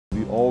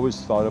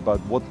always thought about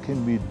what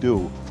can we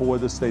do for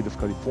the state of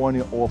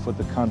California or for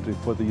the country,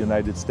 for the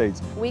United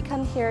States. We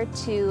come here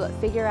to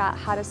figure out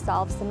how to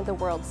solve some of the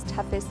world's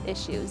toughest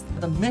issues.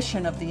 The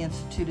mission of the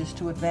Institute is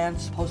to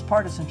advance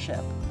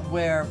post-partisanship,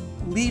 where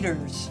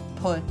leaders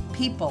put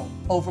people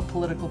over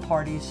political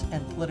parties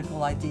and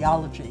political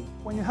ideology.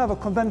 When you have a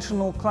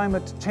conventional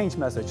climate change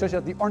message, such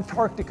as the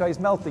Antarctica is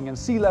melting and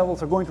sea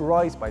levels are going to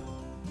rise by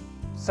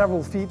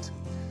several feet,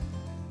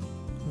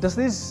 does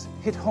this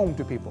hit home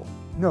to people?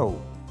 No.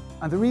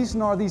 And the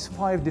reason are these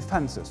 5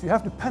 defenses. You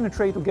have to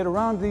penetrate or get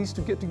around these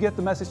to get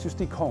the message to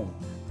stick home.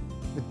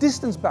 The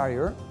distance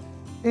barrier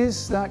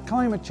is that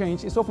climate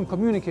change is often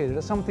communicated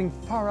as something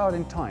far out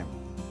in time.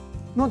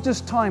 Not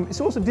just time,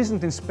 it's also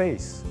distant in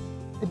space.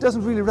 It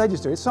doesn't really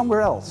register, it's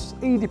somewhere else.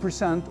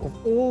 80%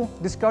 of all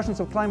discussions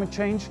of climate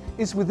change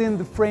is within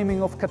the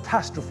framing of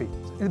catastrophe.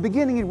 In the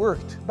beginning it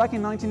worked. Back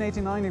in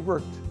 1989 it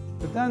worked.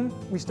 But then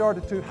we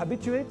started to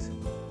habituate.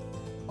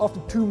 After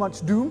too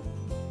much doom,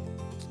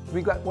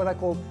 we got what I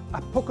call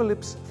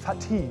apocalypse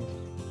fatigue.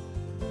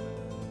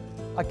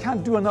 I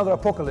can't do another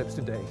apocalypse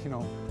today, you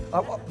know.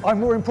 I have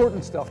more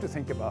important stuff to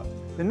think about.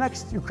 The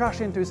next you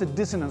crash into is a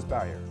dissonance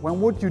barrier, when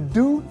what you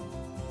do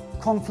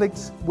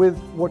conflicts with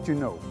what you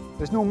know.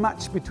 There's no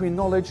match between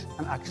knowledge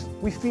and action.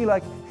 We feel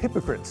like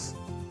hypocrites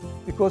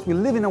because we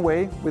live in a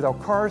way with our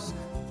cars,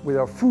 with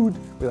our food,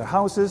 with our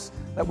houses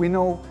that we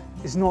know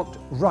is not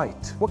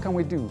right. What can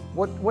we do?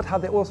 What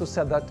have they also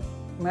said that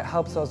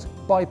helps us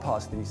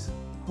bypass these?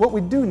 What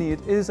we do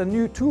need is a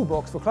new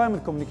toolbox for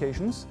climate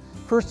communications.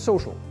 First,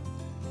 social.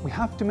 We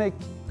have to make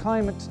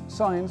climate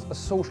science a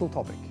social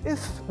topic. If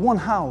one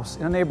house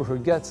in a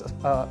neighborhood gets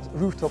a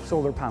rooftop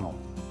solar panel,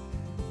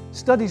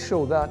 studies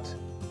show that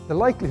the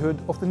likelihood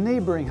of the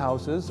neighboring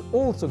houses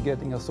also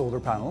getting a solar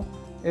panel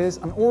is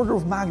an order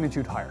of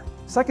magnitude higher.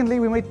 Secondly,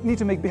 we might need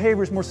to make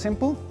behaviors more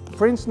simple.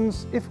 For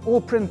instance, if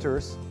all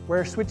printers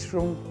were switched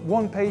from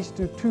 1-page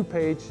to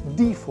 2-page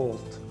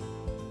default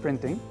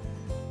printing,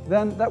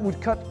 then that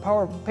would cut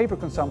paper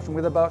consumption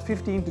with about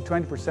 15 to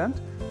 20%.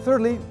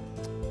 Thirdly,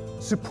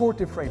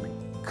 supportive framing.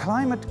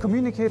 Climate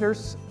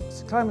communicators,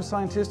 climate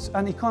scientists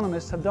and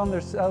economists have done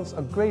themselves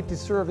a great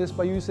disservice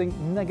by using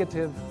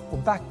negative or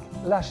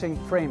backlashing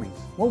framings.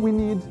 What we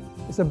need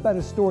is a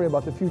better story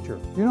about the future.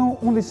 You know,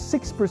 only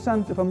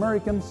 6% of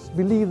Americans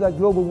believe that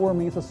global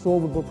warming is a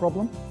solvable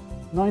problem.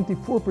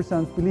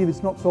 94% believe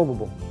it's not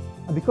solvable.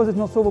 And because it's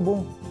not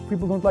solvable,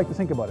 people don't like to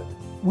think about it.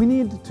 We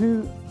need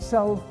to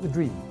sell the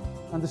dream.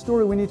 And the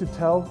story we need to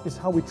tell is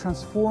how we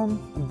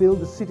transform and build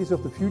the cities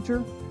of the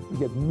future. We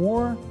get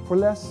more for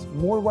less,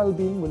 more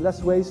well-being with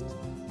less waste,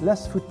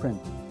 less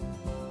footprint.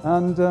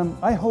 And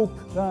I hope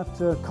that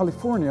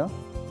California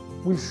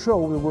will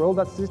show the world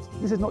that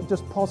this is not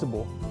just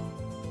possible,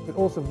 but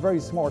also very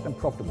smart and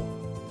profitable.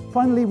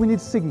 Finally, we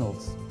need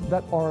signals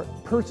that are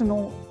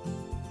personal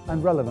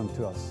and relevant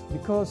to us,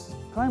 because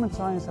climate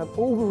science have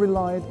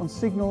over-relied on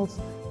signals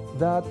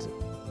that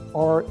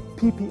are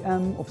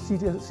ppm of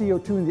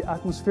CO2 in the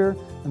atmosphere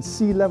and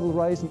sea level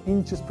rise in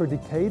inches per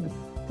decade.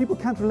 People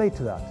can't relate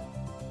to that.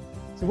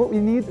 So what we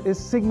need is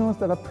signals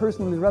that are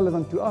personally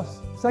relevant to us.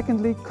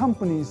 Secondly,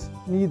 companies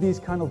need these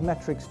kind of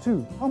metrics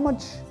too. How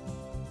much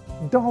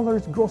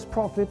dollars gross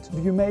profit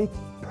do you make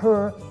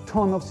per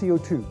ton of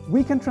CO2?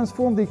 We can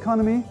transform the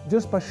economy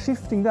just by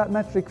shifting that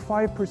metric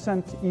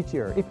 5% each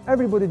year. If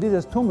everybody did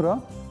as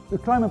Tomra, the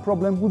climate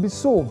problem would be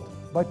solved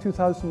by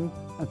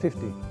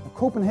 2050.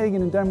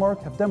 Copenhagen and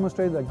Denmark have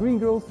demonstrated that green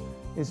growth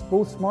is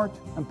both smart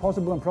and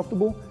possible and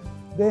profitable.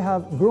 They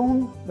have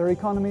grown their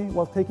economy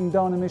while taking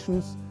down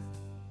emissions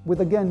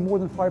with, again, more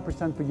than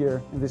 5% per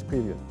year in this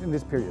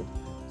period.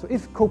 So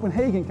if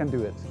Copenhagen can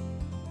do it,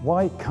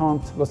 why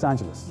can't Los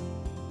Angeles?